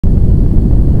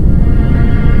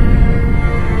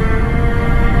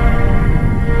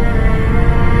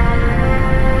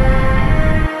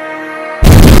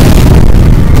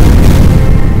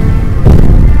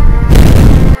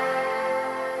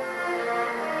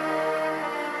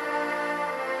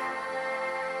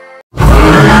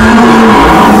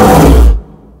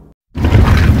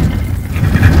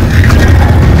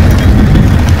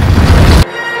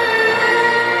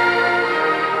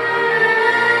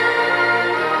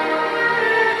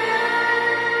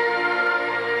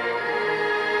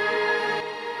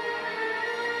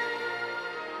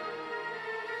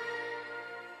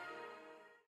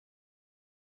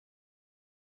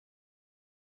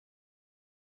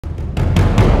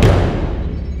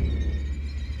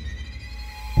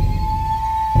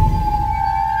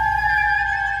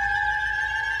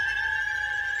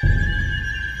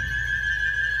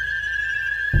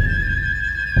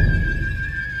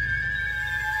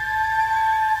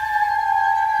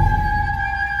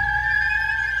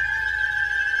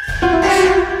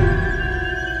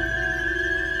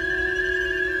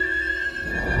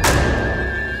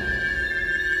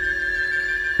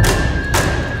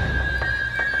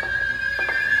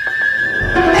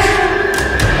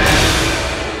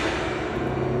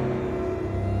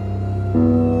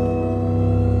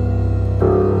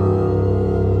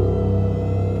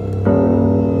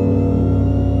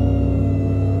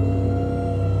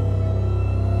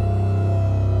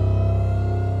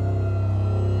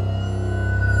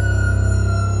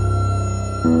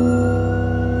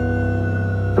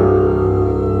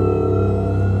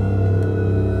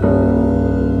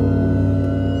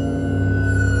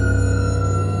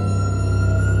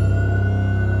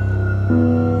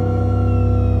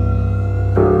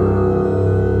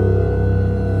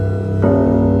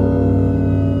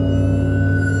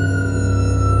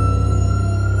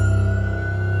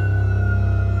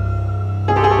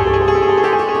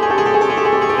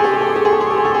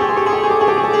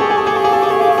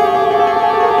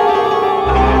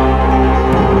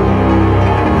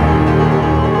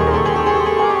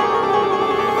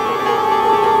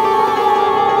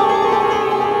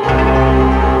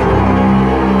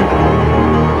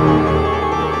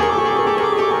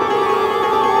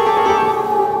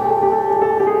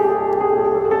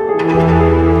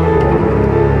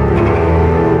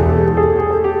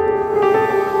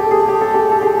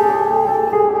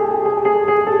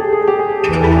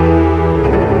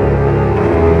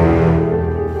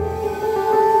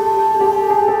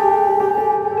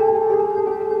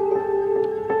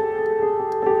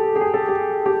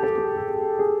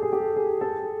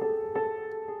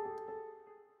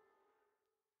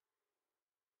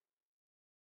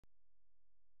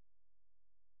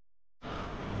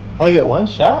Only get one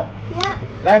shot? Yeah.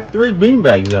 I have 3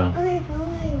 beanbags though. Okay,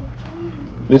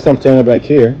 fine. At least I'm standing back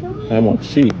here. I want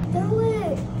sheep. Do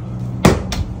it.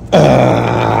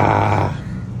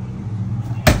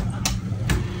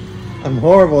 I'm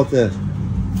horrible at this.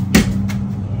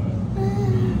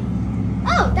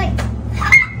 Oh, thanks.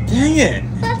 Dang it.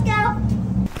 Let's go.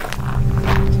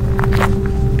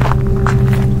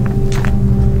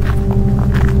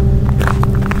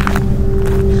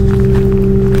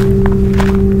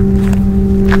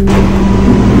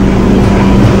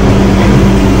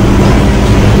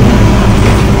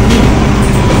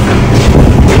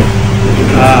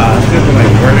 It's good for my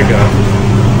vertigo.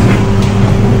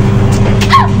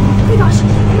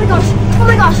 Oh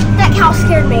my gosh, that cow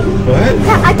scared me. What?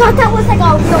 I thought that was like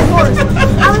a real horse. I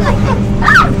was like,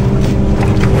 ah!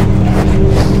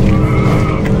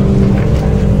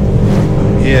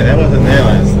 Yeah, that wasn't there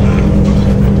last time.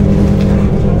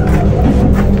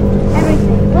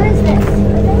 Everything. What is this?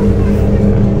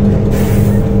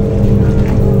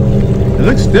 It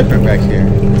looks different back here.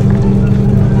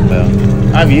 Well,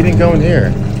 Ivy, you didn't go in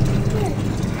here.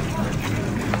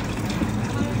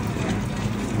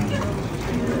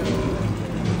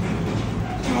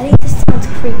 Daddy, this sounds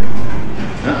creepy.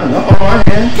 No, I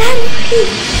am. Daddy,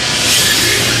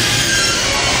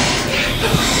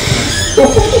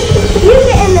 you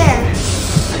get in there.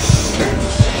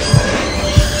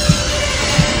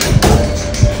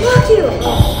 Look you.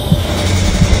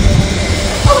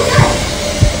 Oh, God.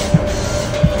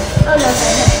 Oh, no,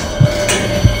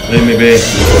 sorry. Leave me be.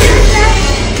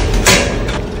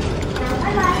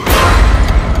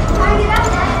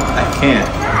 I can't.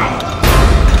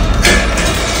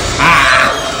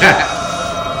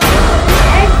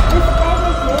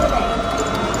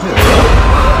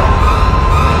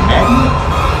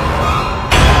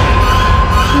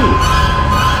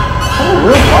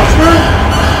 Real phosphor?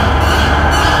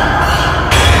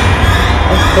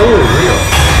 That's totally real.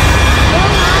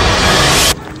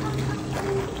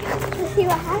 Let's see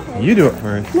what happens. You do it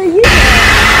first. No, you do it.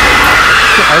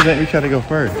 Why didn't you try to go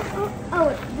first? Oh,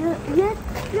 you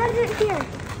gotta do it here.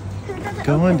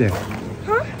 Go under.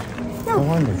 Huh? No. Go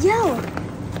under. Yo.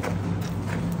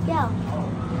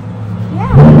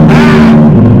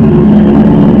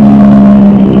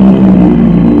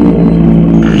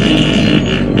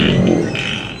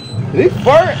 Did he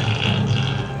fart?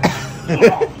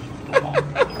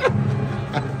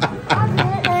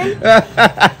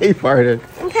 He farted.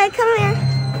 Okay, come here.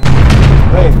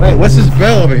 Wait, what's this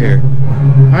bell over here?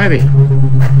 Ivy.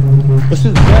 What's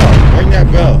this bell? Ring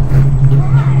that bell.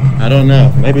 I don't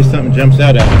know. Maybe something jumps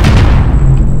out at it.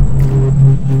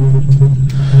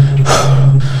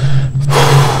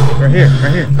 Right here.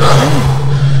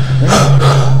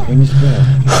 Ring this bell.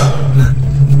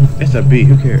 It's a bee,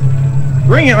 who cares?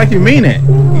 Ring it like you mean it.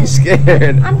 You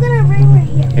scared. I'm gonna ring right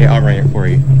here. Hey, I'll ring it for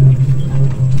you.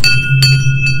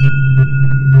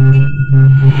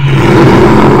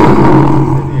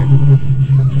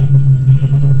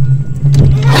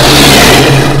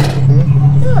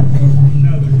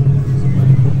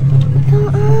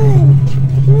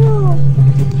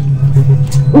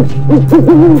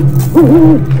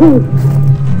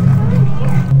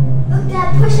 Look, Dad,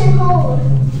 push and hold.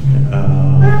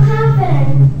 What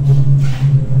happened?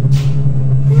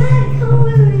 Dad, come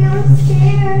with me. I'm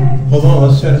scared. Hold on,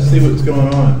 let's try to see what's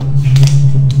going on.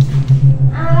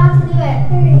 I'm about to do it.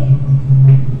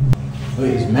 Look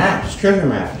at these maps, treasure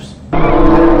maps.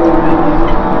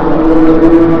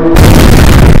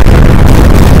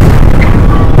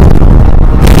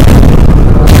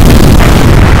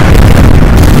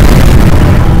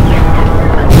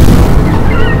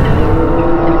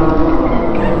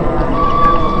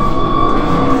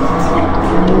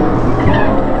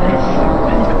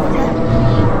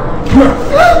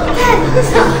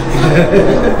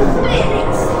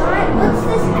 What's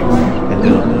this for? I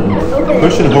don't know. Open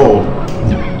Push and hold.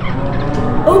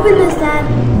 Open this, Dad.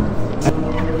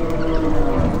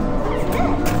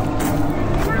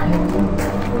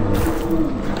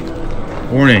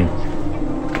 Warning.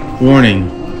 Warning.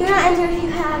 Do not enter if you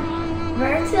have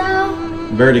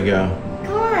Vertigo.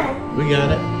 Come on. We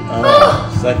got it.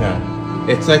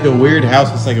 It's like a weird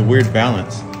house. It's like a weird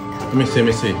balance. Let me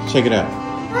see. Check it out.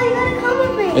 Oh, you gotta come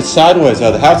with me. It's sideways.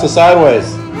 Oh, the house is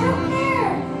sideways. I don't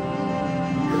care.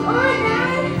 Come on,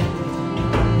 Dad.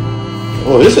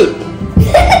 Oh, this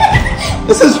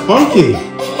is funky.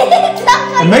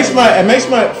 It makes my.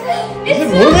 Is it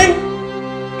moving?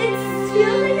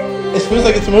 It feels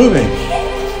like it's moving.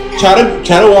 Try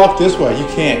to walk this way. You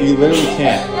can't. You literally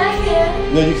can't.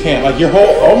 No, you can't. Like your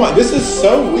whole. Oh my! This is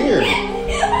so weird.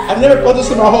 I've never felt this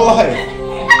in my whole life.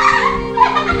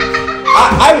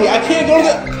 I can't go to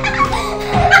the.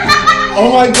 Oh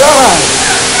my god!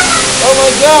 Oh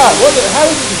my god! How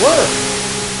does this work?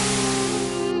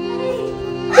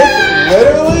 It's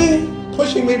literally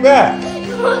pushing me back. We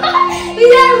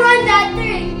gotta run that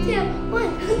 3, 2, 1.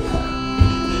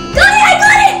 Got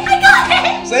it! I got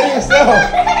it! Save yourself!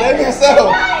 Save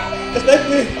yourself! It's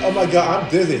making me. Oh my god! I'm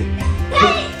dizzy.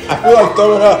 I feel like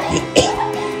throwing up. Let's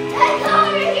go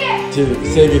over here. Dude,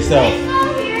 save yourself. Let's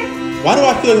go here. Why do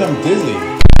I feel like I'm dizzy? Oh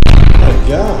my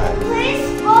god.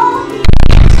 Let's go here.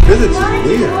 This physics is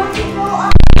weird.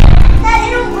 That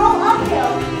it'll roll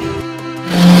uphill.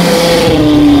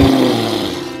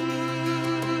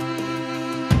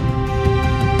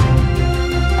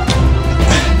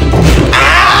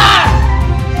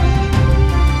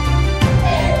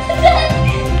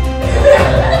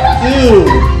 Dude,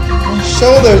 my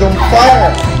shoulder's on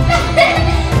fire.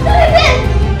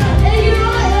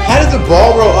 How does the ball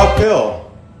roll uphill?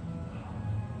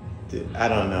 Dude, I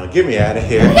don't know. Get me out of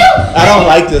here. I don't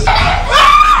like this.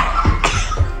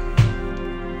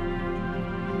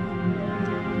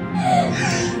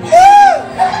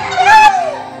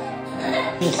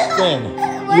 Spin.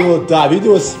 You will die. If you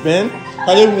do a spin, if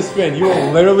I do a spin, you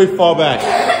will literally fall back.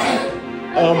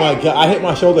 Oh my god, I hit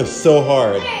my shoulder so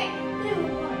hard.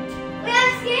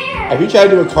 If you try to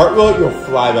do a cartwheel, you'll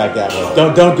fly back that way.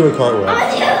 Don't do a cartwheel. I'm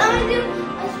gonna do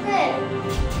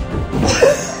a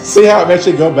spin. See how it makes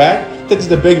you go back? That's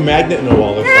just a big magnet in the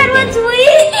wall or That was something. weird.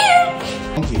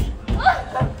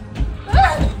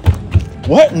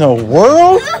 What in the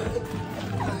world?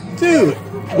 Dude,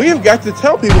 we have got to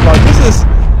tell people about this is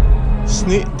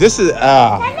this is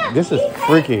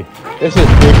freaky. This is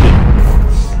freaky.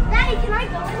 Daddy, can I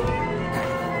go in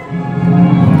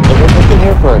Let's look in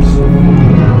here first.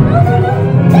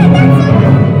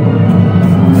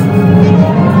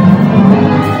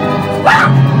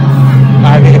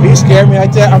 If you scare me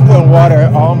like that, I'm putting water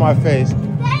all on my face.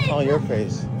 On your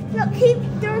face. No, keep the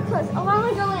door closed. I want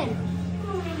to go in.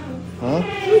 Huh?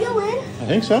 Can we go in? I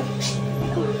think so.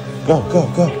 Go.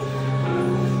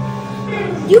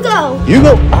 You go. You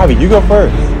go, Ivy, you go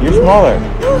first. You're smaller.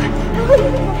 Look,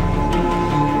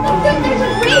 there's a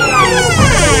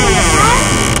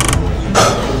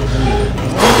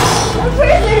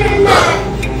prisoner in that.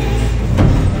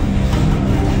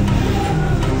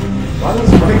 Why does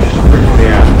this freak me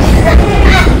out?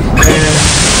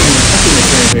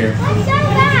 Here.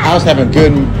 I was having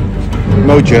good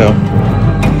mojo.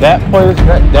 That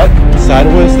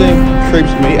sideways thing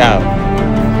creeps me out.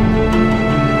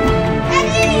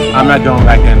 I'm not going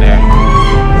back in there.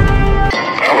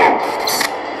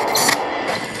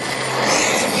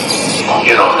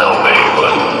 You don't know me,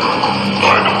 but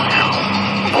I know you.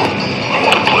 I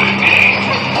want to play a game.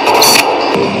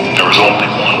 There is only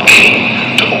one key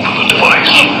to open the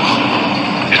device.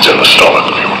 It's in the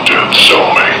stomach of your dead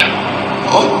cellmate.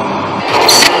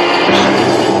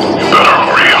 You better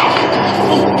hurry up.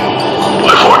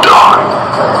 Live or die.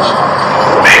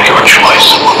 Make your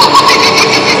choice.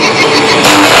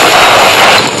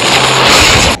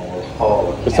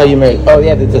 That's how you make. Oh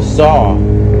yeah, there's a saw.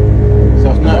 So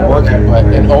it's not working, but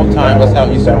in old times that's how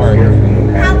it used to work.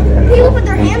 How people put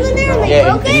their hands in there and they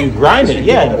broke and you it? grind it.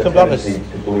 Yeah, and it comes out as. Dad,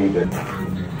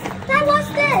 what's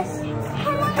this?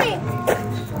 Come on, me.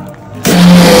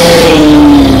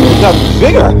 It's got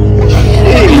bigger. I'm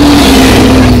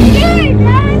scared,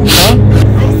 Dad.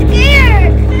 I'm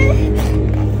scared.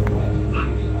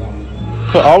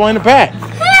 Put all the way in the back.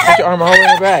 Put your arm all the way in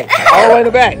the back. All the way in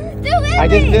the back. I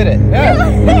just did it. Yeah,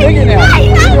 it's bigger now.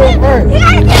 You do it first.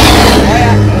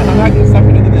 I'm not getting sucked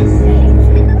into this.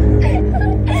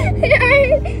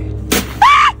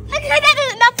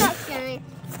 That's not scary.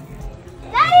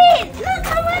 Daddy, look,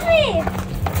 come with me.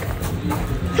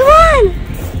 Come on.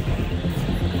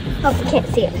 Oh, we can't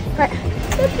see it. Right.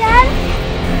 Look, Dad.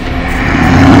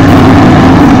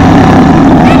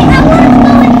 Daddy, I wanted to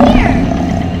go in here.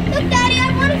 Look, Daddy, I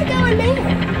wanted to go in there.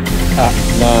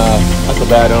 Nah, that's a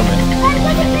bad omen. Daddy,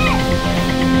 look at this.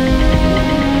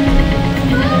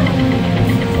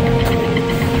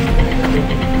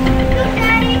 Look,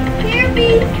 Daddy, here be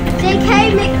J.K.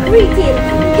 McCreaky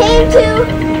came to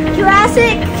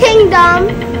Jurassic Kingdom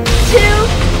 2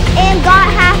 and got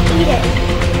half eaten.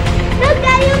 Look,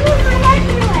 Daddy, I'm moving my head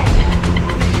through it.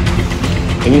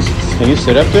 Can you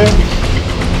sit up there?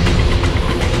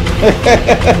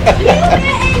 You get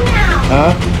in now.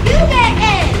 Huh? You get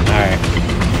in. All right.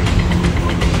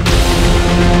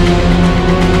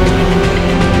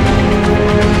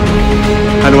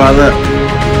 How do I look?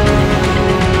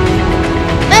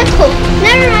 That's cool.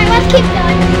 Never mind. Let's keep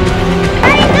going.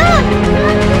 Daddy, look.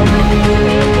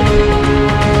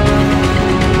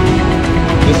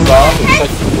 This is off.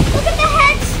 Look at the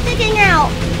head sticking out.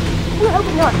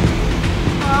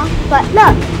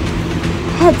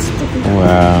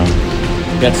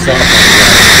 That's soft.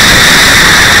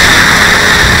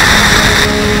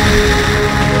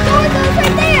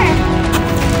 Right there.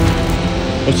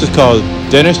 What's this called?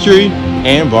 Dentistry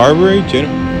and barbery? What?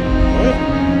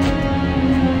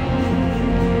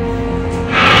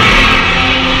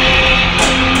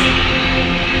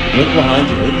 Look behind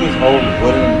you. Look at this old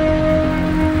wooden.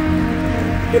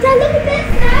 Did I look at this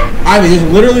now? Ivy, there's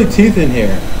literally teeth in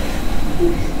here.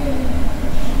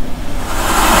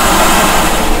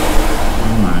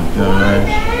 Oh my gosh.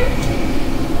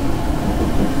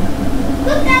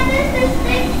 Look at this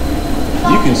thing.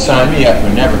 You can sign me up for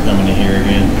never coming in here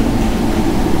again.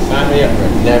 Sign me up for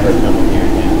never coming here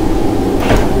again.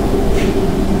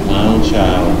 My own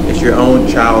child. It's your own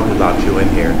child who locked you in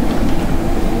here.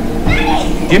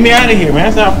 Get me out of here,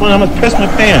 man. That's not fun. I'm gonna piss my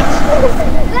pants.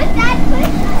 Let Dad push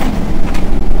it.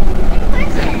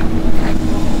 Push it.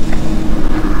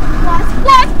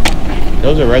 What?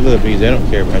 Those are regular bees. They don't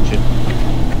care about you.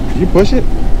 Did you push it?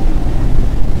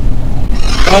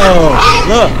 Oh,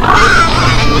 look.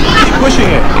 He's pushing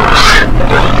it.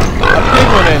 A big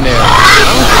one in there. I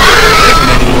don't think it's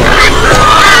anymore.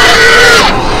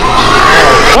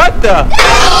 Oh, what the?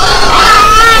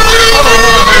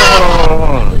 Hold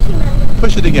on.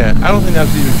 Push it again. I don't think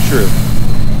that's even true.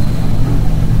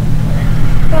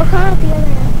 Well, come up the other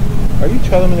end. Are you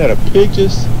telling me that a pig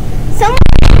just... Someone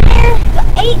there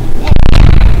ate it.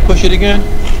 Push it again?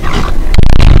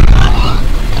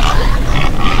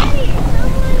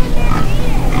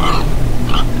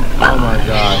 Oh my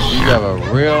gosh, you have a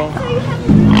real...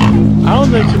 I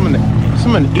don't think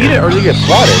someone eat it or they get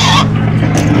slaughtered.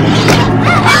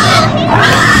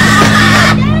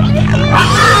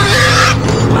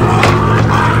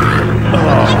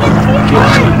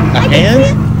 A hand?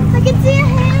 I can see a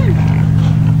hand.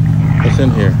 What's in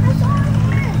here?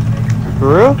 For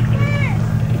real?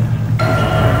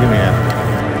 Give me that.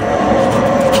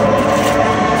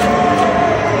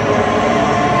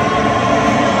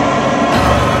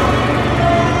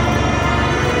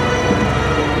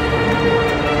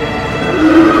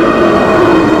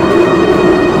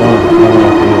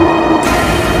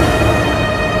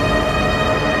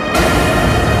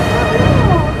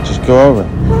 Just go over.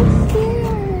 I'm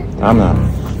scared. I'm not.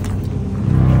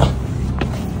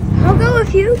 I'll go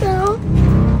with you, though.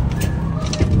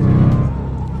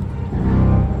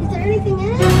 Is there anything in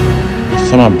it?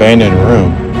 Some abandoned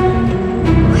room.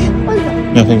 What is it?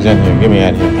 Nothing's in here. Get me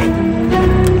out of here.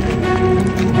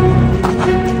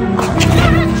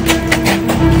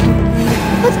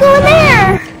 Let's go in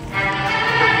there.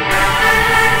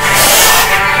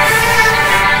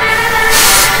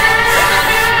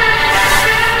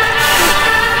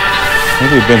 I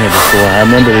think we've been here before. I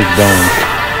remember these bones.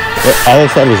 But all I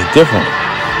said was different.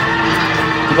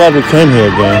 I'm glad we came here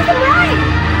again.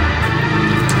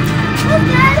 Look,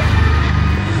 Dad.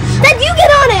 Dad, you get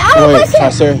on it. I don't Wait,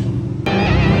 listen. Sir.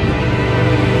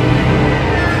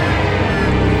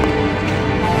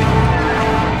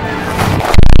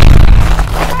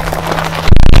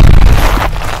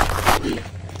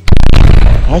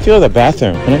 I have to go to the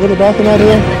bathroom. Can I go to the bathroom out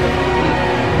here?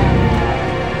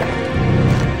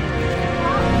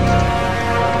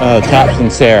 Tops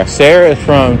and Sarah. Sarah is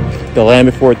from The Land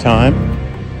Before Time,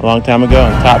 a long time ago,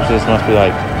 and Tops just must be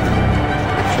like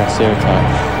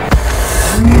Triceratops.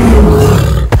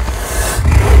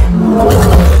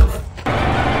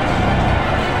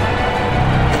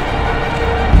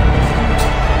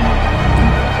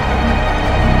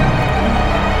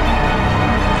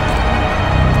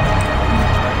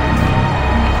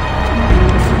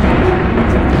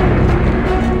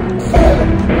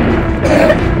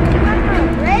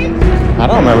 I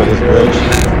don't remember this bridge.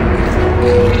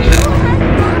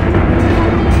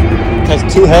 It has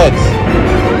two heads.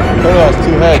 Turtle has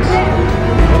two heads.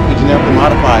 Be genetically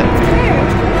modified.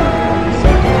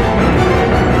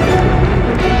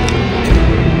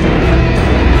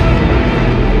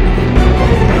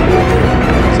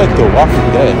 It's like The Walking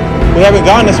Dead. We haven't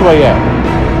gone this way yet.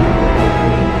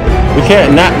 We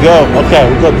can't not go. Okay,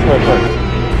 we'll go this way first.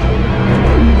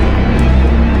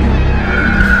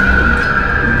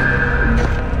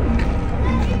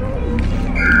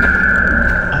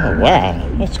 Wow,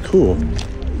 that's cool.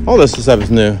 All this stuff is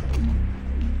new.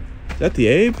 Is that the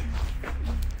Abe?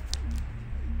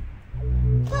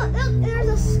 Look, there's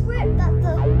a script that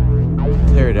the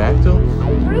Pterodactyl?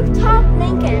 rooftop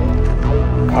Lincoln.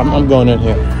 I'm going in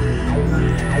here.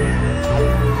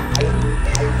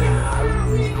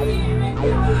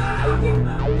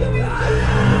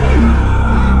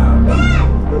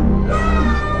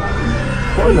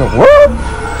 What in the world?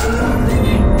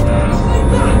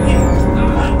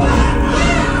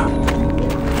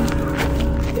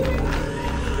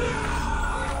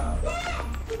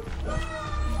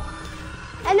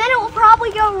 and then it will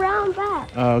probably go around back.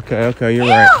 Oh, okay, you're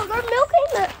Ew, right. they're milking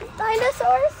the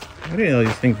dinosaurs. I didn't know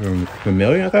these things were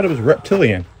mammalian. I thought it was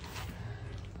reptilian.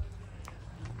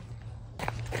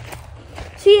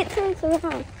 See, it turns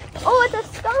around. Oh, it's a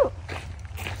skunk.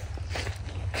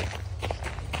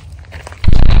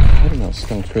 I didn't know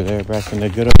skunks were there back in the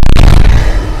good old...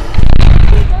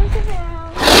 It goes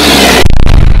around.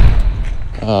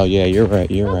 Oh, yeah, you're right,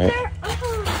 you're Look, right. there.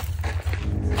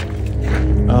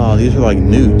 Oh, these are like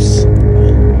newts.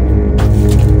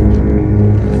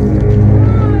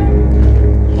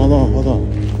 Hold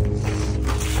on.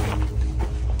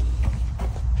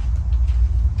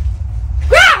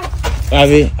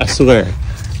 Abby, I swear.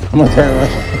 I'm gonna turn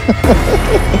around.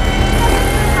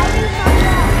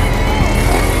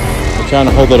 I'm trying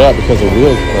to hold it up because the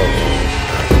wheels broke.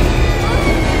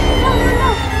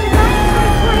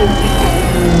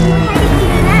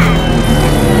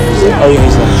 Oh yeah,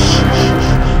 he's like, shh.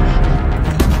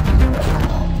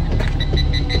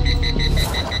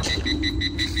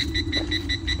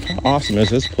 How awesome is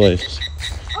this place?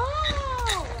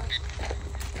 Oh!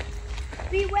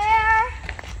 Beware,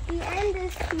 the end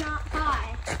is not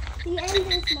high. The end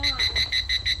is not.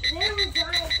 There were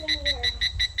giants in here.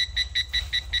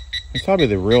 It's probably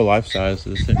the real life size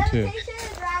of this thing too. Levitation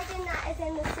is a dragon that is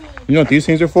in the sea. You know what these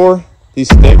things are for? These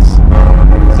sticks.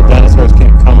 So dinosaurs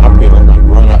can't come up here and like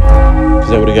run up because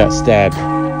they would have got stabbed.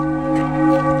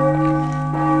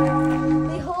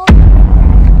 Behold.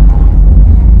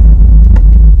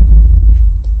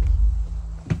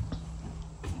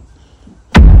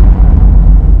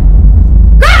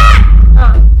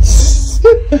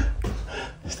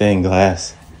 Stained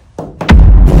glass.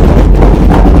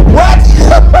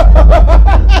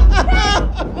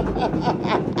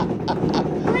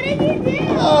 What did you do?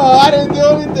 Oh, I didn't do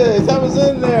anything. That was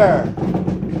in there.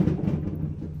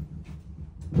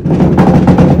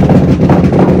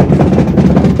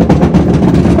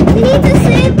 We need to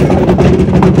save.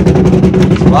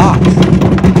 It's locked.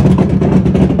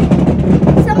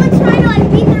 Someone's trying to like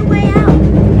beat their way out.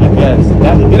 I guess.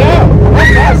 Get out. How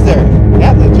fast there?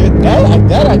 That legit.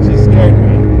 That actually scared me.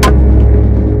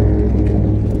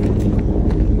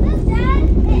 Look, Dad,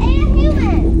 it ate a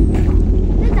human.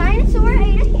 The dinosaur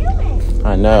ate a human. I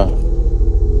know.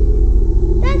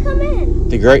 Dad, come in.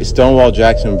 The great Stonewall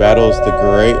Jackson battles the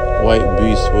great white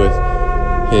beast with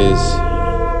his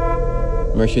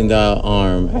mercantile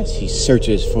arm as he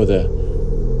searches for the,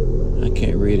 I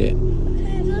can't read it,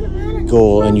 It doesn't matter.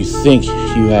 goal, and you think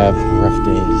you have rough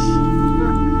days.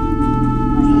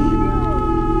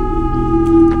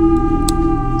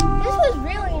 This was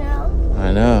really now.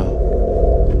 I know.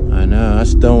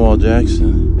 That's Stonewall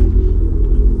Jackson.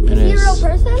 Is And he a real it's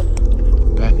person?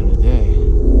 back in the day.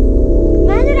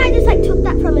 Imagine I just like took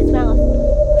that from his mouth.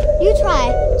 You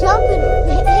try. Jump and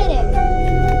hit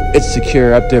it. It's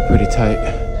secure up there pretty tight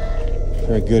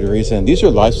for a good reason. These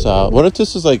are lifestyle. What if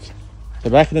this is like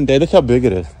the back in the day? Look how big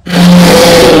it is.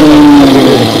 How big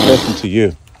it is in comparison to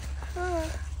you.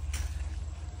 Oh.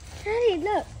 Daddy,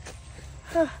 look.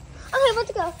 Oh. Okay,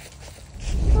 let's go.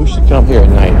 We should come here at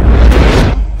night.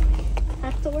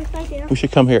 That's the worst idea. We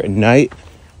should come here at night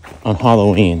on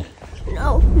Halloween.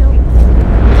 No.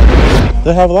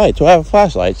 They'll have lights. We'll have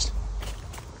flashlights. So,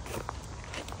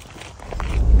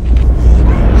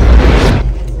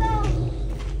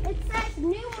 it says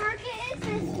New Market is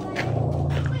this way.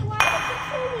 Wait, why are they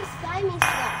showing me slimy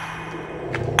stuff?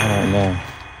 I don't know.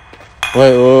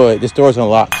 Wait. This door's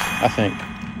unlocked, I think.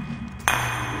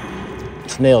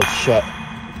 It's nailed shut.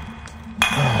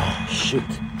 Oh, shoot.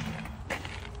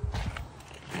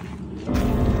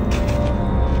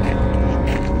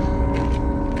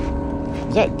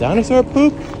 Is that dinosaur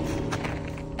poop?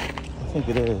 I think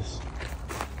it is.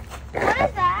 What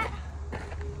is that?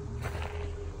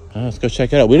 Let's go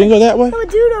check it out. We didn't go that way? Oh, a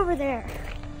dude over there.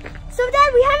 So,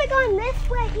 Dad, we haven't gone this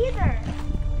way either.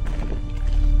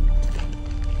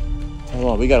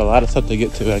 Hold on, we got a lot of stuff to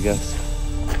get to, I guess.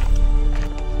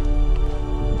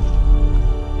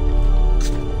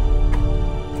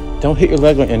 Don't hit your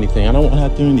leg on anything. I don't want to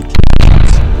have to do anything.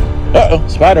 Uh-oh,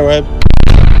 spider web.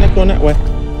 Not going that way.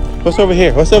 What's over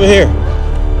here? What's over here?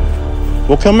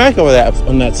 We'll come back over that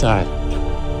on that side.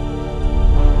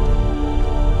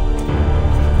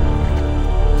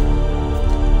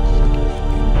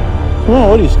 Come on,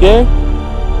 what are you scared?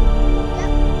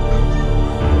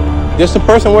 There's some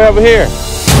person way over here.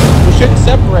 We shouldn't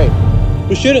separate.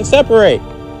 We shouldn't separate.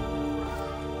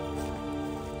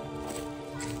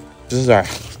 This is our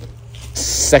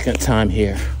second time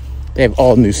here. They have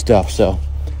all new stuff, so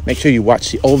make sure you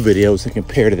watch the old videos and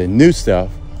compare to the new stuff.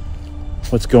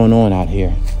 What's going on out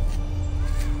here?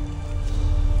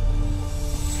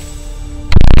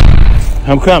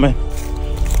 I'm coming.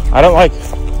 I don't like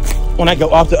when I go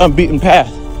off the unbeaten path.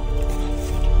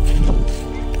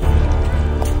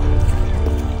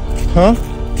 Huh?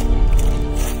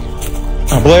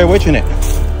 I'm Blair Witching it.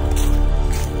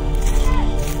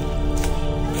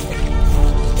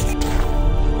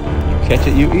 Catch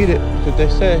it, you eat it. That's what they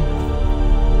say.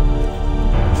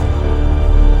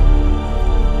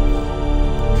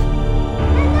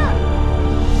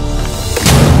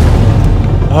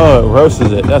 Oh, it roasts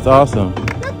it. That's awesome.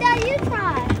 Look, Dad, you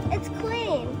try. It's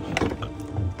clean.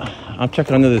 I'm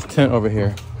checking under this tent over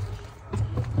here.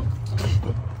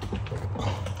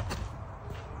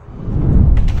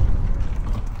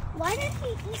 Why did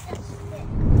he eat a stick?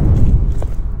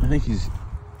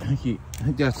 I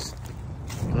think that's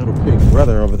little pig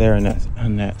brother over there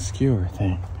on that skewer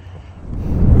thing.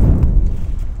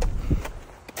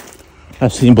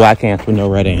 I've seen black ants with no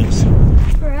red ants.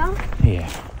 For real? Yeah.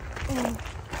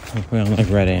 We don't like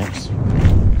red ants.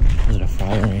 Those are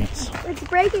fire ants. It's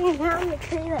breaking down the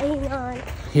tree that he's on.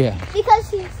 Yeah. Because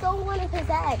he stole one of his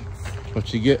eggs.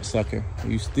 What you get, sucker?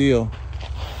 You steal.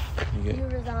 You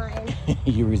resign.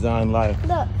 You resign life.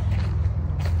 Look.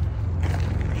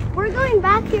 We're going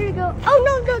back here to go. Oh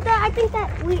no, I think that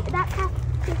path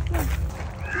is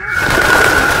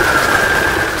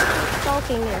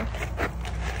stalking you.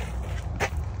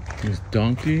 This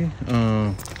donkey.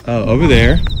 Oh, over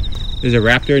there. There's a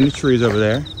raptor in the trees over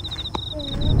there.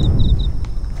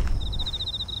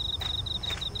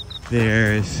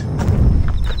 There's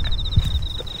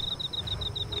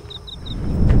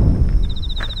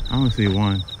I only see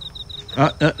one.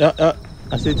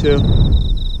 I see two.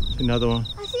 Another one.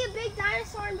 I see a big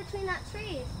dinosaur in between that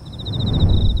tree.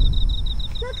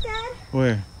 Look, Dad.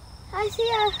 Where? I see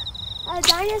a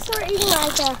dinosaur eating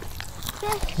like a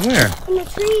fish. Where? In the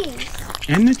trees.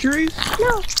 In the trees?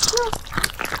 No.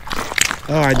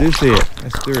 Oh, I do see it.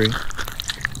 That's three.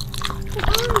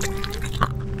 Come on, Dad.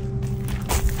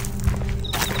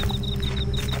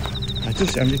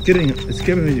 I'm just getting, it's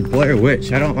giving me Blair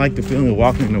Witch. I don't like the feeling of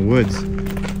walking in the woods.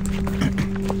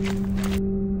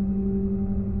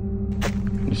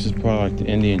 This is probably like the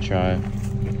Indian tribe.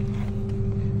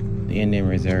 The Indian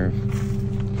Reserve.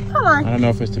 Come on. I don't know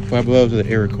if it's the Pueblos or the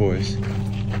Iroquois.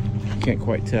 Can't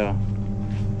quite tell.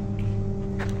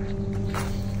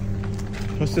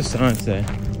 What's the sign say?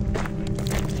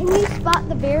 Can you spot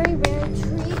the very rare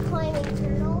tree climbing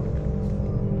turtle?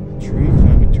 Tree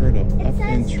climbing turtle. It Up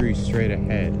in says- tree straight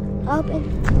ahead. Up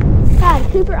and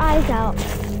Dad, keep your eyes out.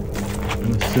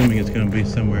 I'm assuming it's going to be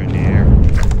somewhere in the air.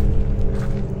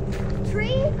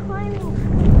 Tree climbing.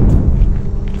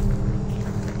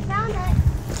 Found it.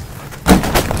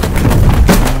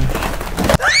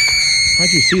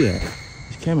 How'd you see that?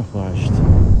 It's camouflaged.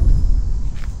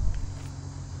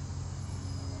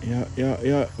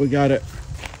 Yeah, we got it.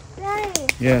 Daddy,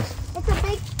 Yes. it's a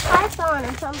big python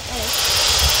or something.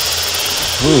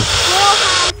 Ooh, Still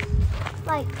has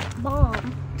like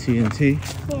bomb. TNT.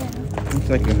 Yeah. Looks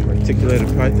like an articulated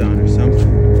python or something.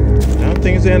 I don't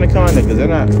think it's an anaconda because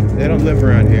they don't live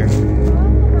around here. Look at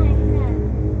my head.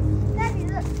 Daddy,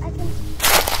 look, I can.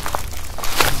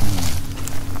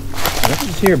 I can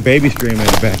just hear a baby screaming in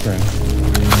the background.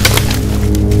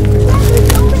 Daddy,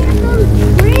 don't make those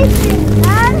breathing,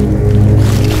 Dad.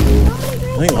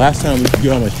 I think last time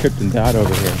you almost tripped and died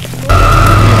over here.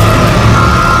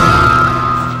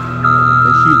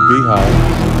 They shoot beehive.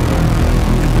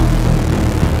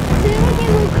 Soon he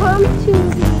will come to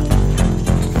the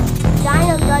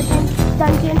dino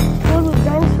dungeon filled with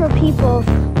guns for people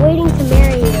waiting to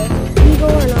marry you,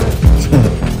 legal or not.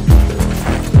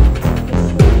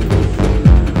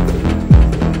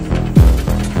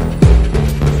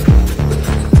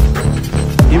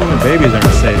 Even the babies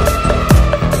aren't safe.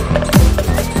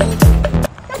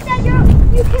 Look, Dad,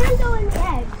 you can go in the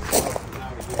egg.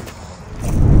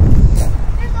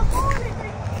 There's a hole in it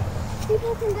that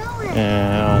people can go in.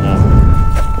 Yeah, I don't know.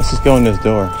 Let's just go in this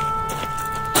door.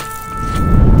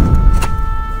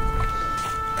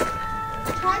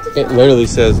 Try to It try. literally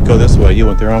says, go this way. You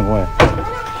went the wrong way.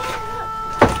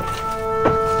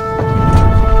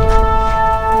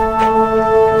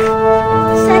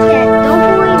 Second, don't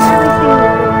believe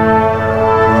everything.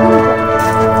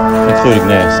 Including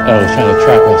this. Oh, it's trying to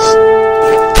trap us.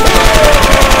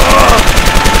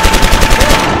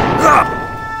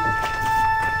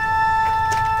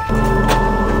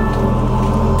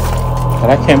 But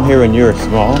I came here when you were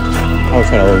small. I was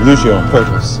trying to lose you on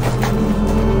purpose.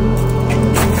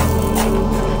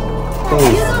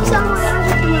 You go somewhere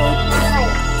else with me.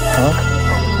 Like, Huh?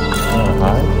 Oh,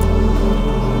 hi.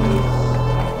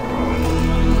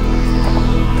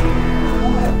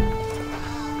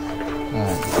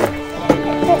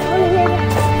 sit on here.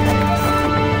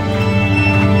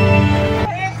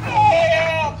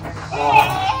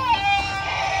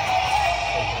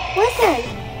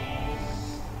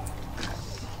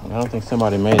 don't think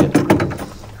somebody made it.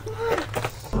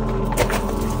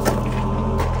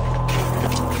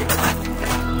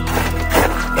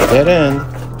 Dead end.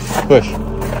 Push.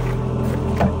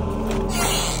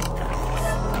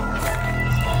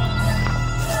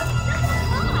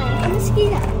 A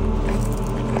mosquito.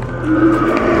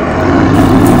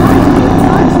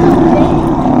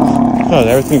 Oh,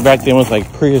 everything back then was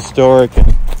like prehistoric. And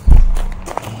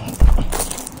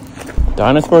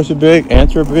dinosaurs are big,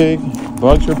 ants are big,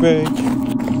 bugs are big.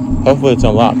 Hopefully it's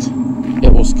unlocked.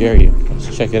 It will scare you.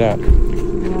 Let's check it out.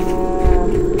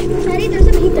 Daddy, there's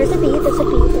a bee, there's a bee, there's a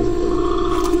bee, there's a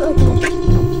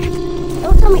bee.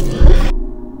 Don't tell me.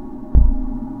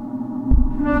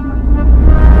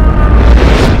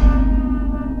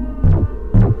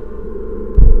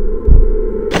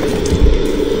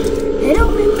 It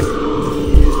opens.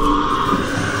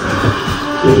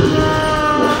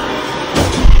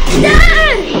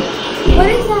 Dad! What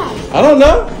is that? I don't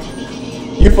know.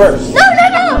 You first. No,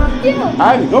 you.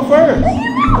 Ivy, go first.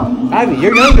 No. Ivy,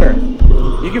 you're younger.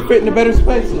 You can fit into better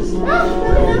spaces. No.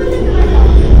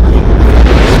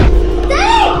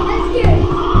 Daddy! I'm scared.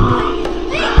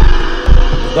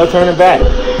 No turning back.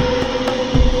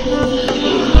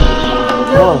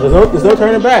 Come on, there's no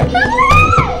turning back.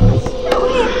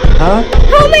 Huh?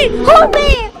 Hold me!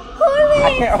 I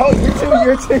can't hold you two.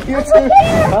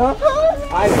 Huh?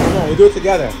 Ivy, come on, we do it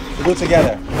together.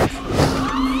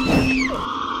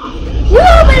 You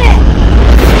open it!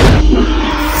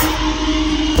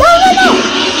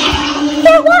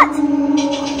 No! Get what?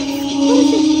 What is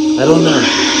it? I don't know.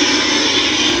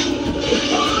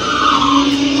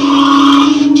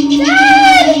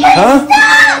 Dad! Huh?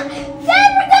 Stop! Dad,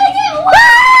 we're gonna get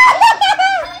wet!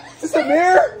 Is this a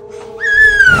mirror?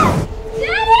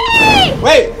 Daddy!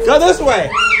 Wait, go this way.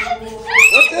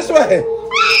 What's this way?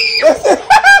 What's this?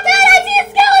 Dad, I see a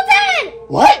skeleton!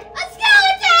 What? A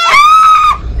skeleton!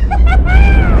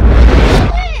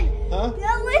 Huh?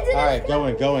 Go into All right,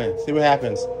 go in. See what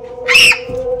happens.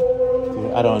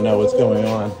 Dude, I don't know what's going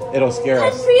on. It'll scare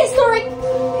That's us. prehistoric.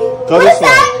 Go What this is way.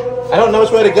 that? I don't know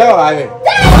which way to go, Ivy.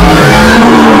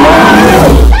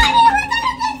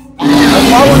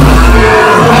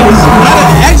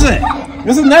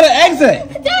 This is not an exit.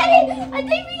 Daddy, I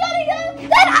think we gotta go.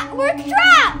 Dad, we're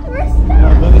trapped. We're No,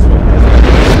 stuck. go this way.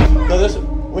 Go this way.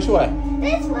 Which way?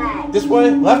 This way. This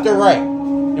way? Left or right?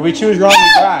 If we choose wrong, we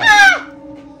die.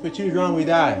 If we choose wrong, we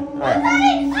die. All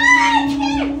right.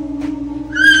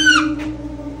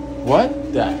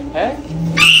 What the heck?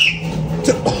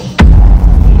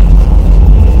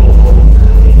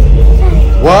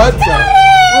 What the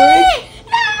freak?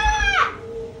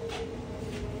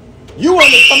 You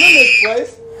wanted to come in this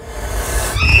place.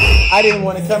 I didn't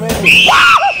want to come in here.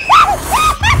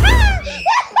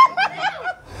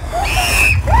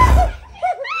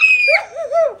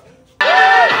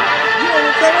 You want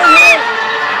to come in here?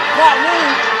 Not me.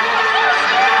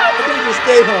 I could have just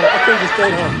stayed home. I could have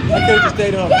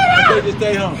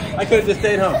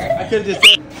just stayed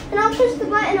home. And I'll push the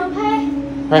button, okay?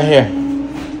 Right here.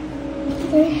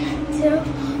 3, 2,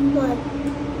 1.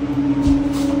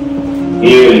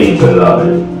 Dearly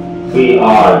beloved, we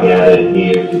are gathered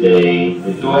here today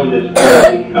to join this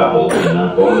perfect couple in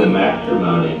unholy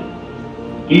matrimony.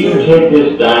 Do you take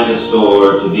this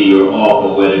dinosaur to be your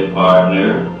awful wedded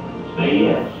partner? Say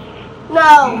yes.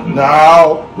 No.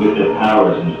 No. With the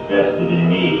powers invested in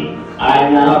me, I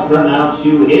now pronounce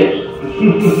you his.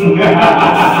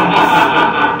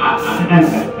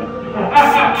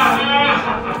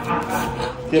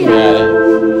 Get me at it.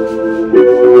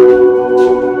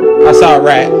 I saw a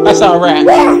rat.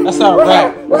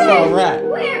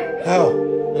 Where?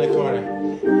 Oh, in the corner.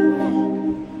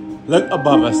 Look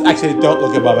above us. Actually, don't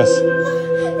look above us.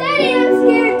 Daddy, I'm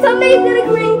scared. Somebody's gonna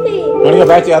green me. Want to go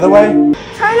back the other way?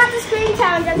 Turn up the screen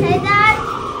sound, okay, Dad?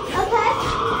 Okay?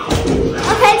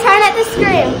 Okay, turn up the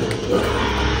screen.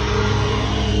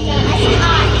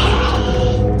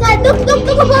 Dad, look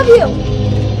above you.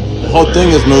 The whole thing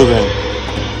is moving.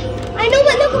 I know,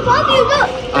 but look above you, look.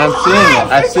 I'm seeing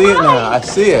it. I see it now. I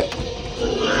see it.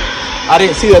 I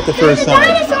didn't see that the first There's a time.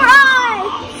 dinosaur eye.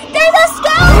 There's a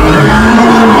skeleton.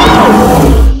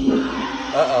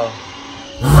 Uh-oh.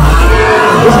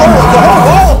 The whole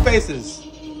wall of faces.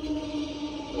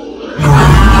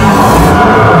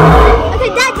 Okay,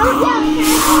 Dad, don't yell.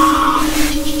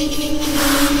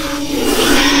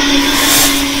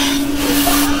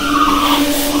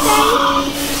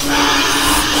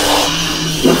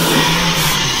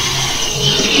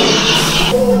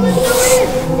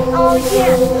 Oh,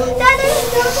 yeah. Dad, there's a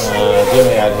skeleton right here. Get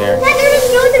me out of here. Dad, there's a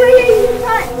skeleton right here you can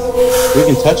touch. We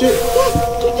can touch it? Yes,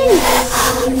 get in.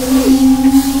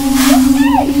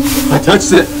 I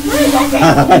touched it. Where?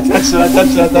 I touched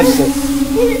it.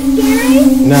 Is it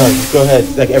scary? No, just go ahead.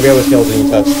 Like every other skeleton you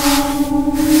touch.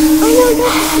 Oh my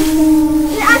god.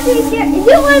 It's actually scary.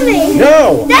 Do with me.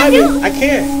 No! Dad, I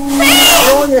can't. Please.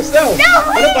 Go on yourself. No,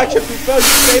 What if I trip and fell?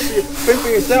 You pay for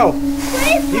yourself.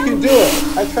 Please. You can do it.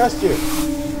 I trust you.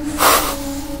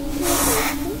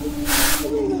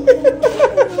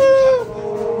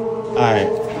 Alright.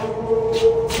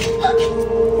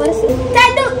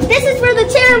 Dad, no, this is for the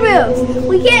cherubs.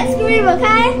 We can't scream,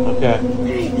 okay? Okay.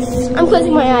 I'm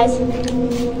closing my eyes.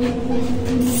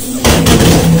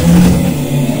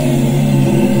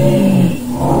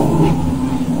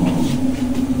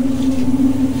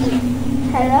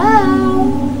 Hello?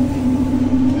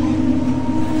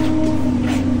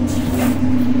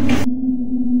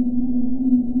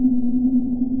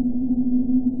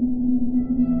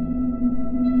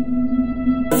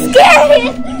 Scary!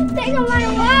 Take a my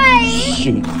life!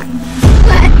 Shoot. I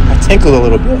tinkled a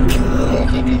little bit.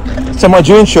 Some of my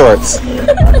jean shorts.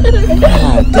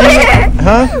 God, damn.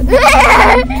 Huh?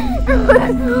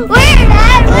 Where,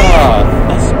 Dad? Oh,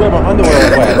 I swear my underwear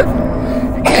was wet.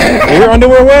 Are your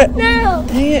underwear wet? No.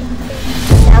 Dang it.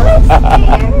 That was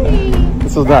scary.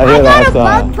 This was not I here got last a bug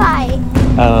time. bite.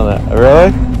 I don't know. Really?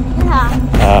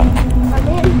 Yeah.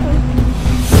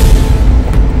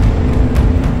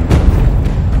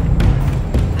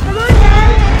 Come on, Dad.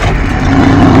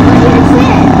 You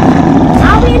sit.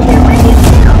 I'll be in here with you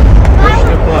too.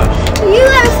 You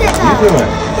gotta sit though. You do it.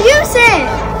 You sit.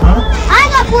 Huh? I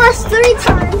got flushed 3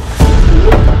 times.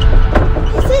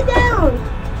 Sit down.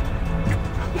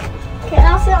 Okay,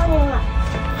 I'll sit on your lap.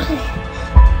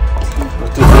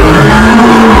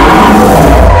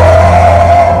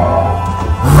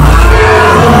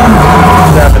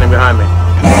 What's happening behind me?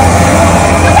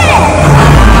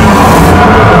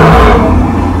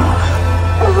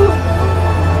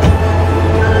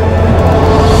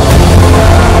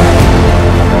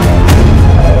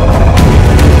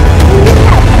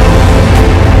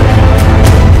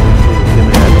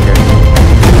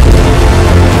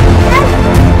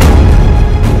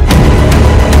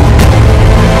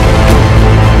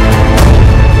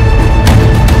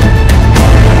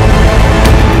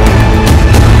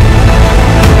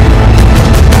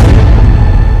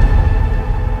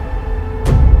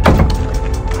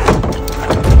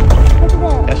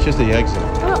 That's just the exit.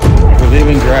 We're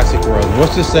leaving Jurassic World.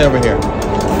 What's this say over here?